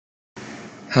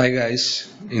Hi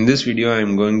guys, in this video I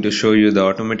am going to show you the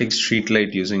automatic street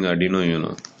light using Arduino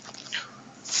UNO.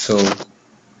 So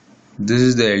this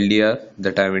is the LDR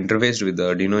that I have interfaced with the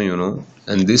Arduino UNO,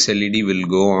 and this LED will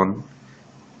go on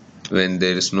when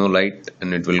there is no light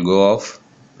and it will go off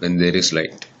when there is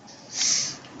light.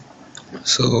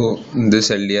 So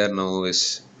this LDR now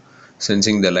is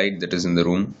sensing the light that is in the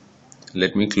room.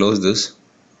 Let me close this.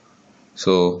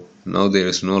 So now there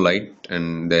is no light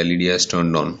and the LED has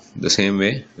turned on. The same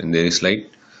way, when there is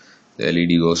light, the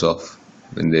LED goes off.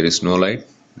 When there is no light,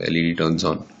 the LED turns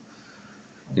on.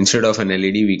 Instead of an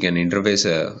LED, we can interface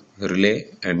a relay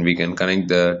and we can connect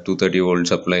the 230 volt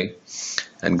supply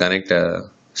and connect a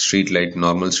street light,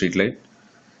 normal street light.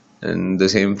 And the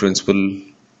same principle,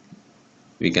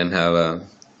 we can have a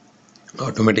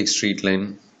automatic street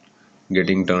line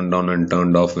getting turned on and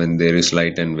turned off when there is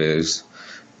light and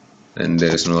when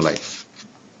there is no light.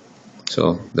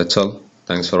 So that's all.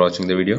 Thanks for watching the video.